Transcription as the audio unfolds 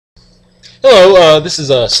Hello, this is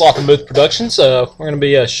Sloth and Moose Productions. We're going to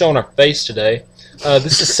be showing our face today.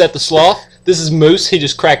 This is Seth the Sloth. This is Moose. He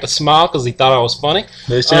just cracked a smile because he thought I was funny.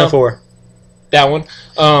 Moose 204. That one.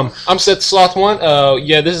 I'm Seth the Sloth 1.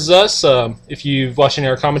 Yeah, this is us. If you've watched any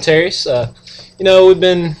of our commentaries, you know, we've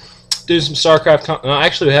been doing some StarCraft. No,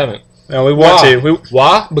 actually, we haven't. No, we want to.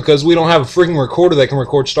 Why? Because we don't have a freaking recorder that can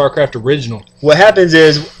record StarCraft Original. What happens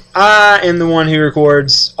is I am the one who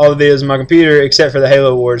records all the videos on my computer except for the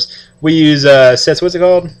Halo Wars. We use Seth's, what's it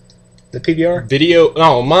called? The PVR? Video?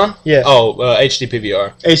 Oh, mine? Yeah. Oh, HD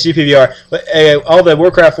PVR. HD PVR. But all the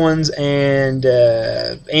Warcraft ones and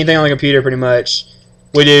anything on the computer, pretty much,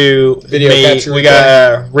 we do Video capture. We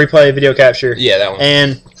got replay video capture. Yeah, that one.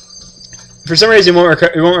 And for some reason, we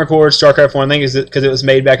won't record StarCraft 1. I think it's because it was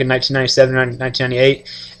made back in 1997 or 1998,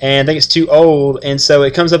 and I think it's too old, and so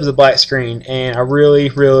it comes up as a black screen. And I really,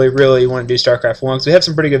 really, really want to do StarCraft 1 because we have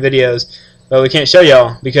some pretty good videos, but we can't show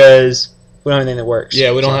y'all because we don't have anything that works.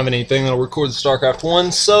 Yeah, we don't have anything that'll record the StarCraft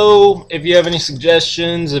 1. So if you have any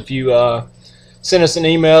suggestions, if you send us an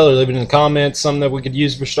email or leave it in the comments, something that we could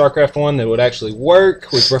use for StarCraft 1 that would actually work.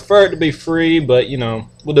 We prefer it to be free, but you know,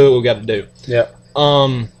 we'll do what we got to do. Yeah.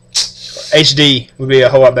 HD would be a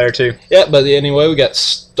whole lot better too. Yeah, but anyway, we got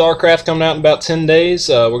StarCraft coming out in about 10 days.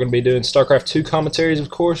 We're going to be doing StarCraft 2 commentaries, of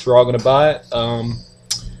course. We're all going to buy it.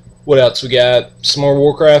 What else? We got some more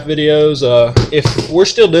Warcraft videos. If we're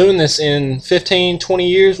still doing this in 15, 20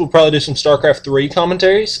 years, we'll probably do some StarCraft 3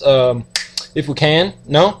 commentaries. If we can.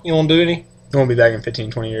 No? You won't do any? It won't be back in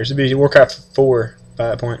 15, 20 years. It'll be Warcraft 4 by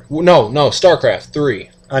that point. No, StarCraft 3.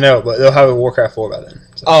 I know, but they'll have a Warcraft 4 by then.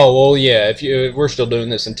 So. Oh, well, yeah. If we're still doing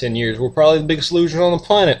this in 10 years, we're probably the biggest losers on the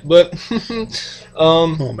planet. But, we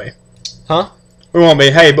won't be. Huh? We won't be.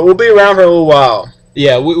 Hey, but we'll be around for a little while.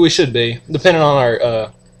 Yeah, we should be, depending on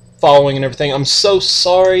our following and everything. I'm so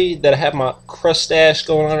sorry that I have my crustache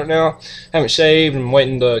going on right now. I haven't shaved. I'm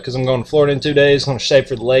waiting because I'm going to Florida in 2 days. I'm going to shave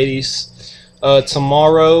for the ladies.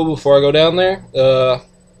 Tomorrow, before I go down there,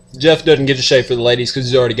 Jeff doesn't get to shave for the ladies because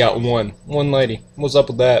he's already got one lady. What's up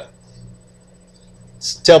with that?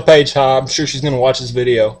 Tell Paige hi. I'm sure she's going to watch this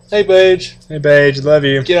video. Hey, Paige. Hey, Paige. Love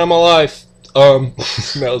you. Get out of my life.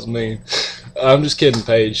 That was mean. I'm just kidding,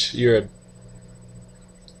 Paige. You're a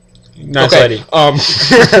nice okay. lady.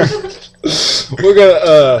 We're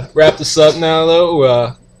gonna wrap this up now,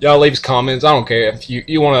 though. Y'all leave us comments. I don't care if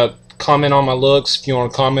you want to comment on my looks. If you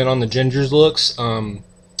want to comment on the Ginger's looks,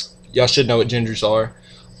 y'all should know what Gingers are.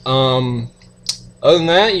 Other than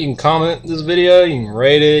that, you can comment this video. You can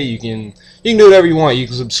rate it. You can do whatever you want. You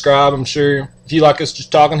can subscribe. I'm sure if you like us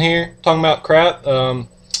just talking about crap,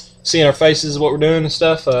 seeing our faces, what we're doing and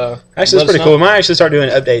stuff. Actually, that's pretty cool. We might actually start doing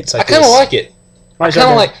updates. Like I kind of like it. I kind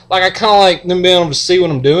of like like them being able to see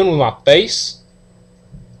what I'm doing with my face.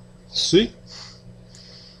 See?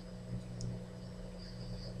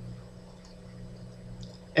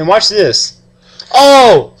 And watch this.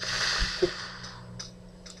 Oh!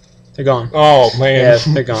 They're gone. Oh, man.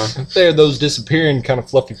 Yeah, they're gone. They're those disappearing kind of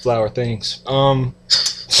fluffy flower things. But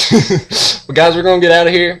guys, we're going to get out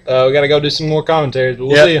of here. We got to go do some more commentaries, but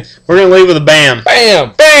we'll see you. We're going to leave with a bam.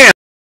 Bam! Bam!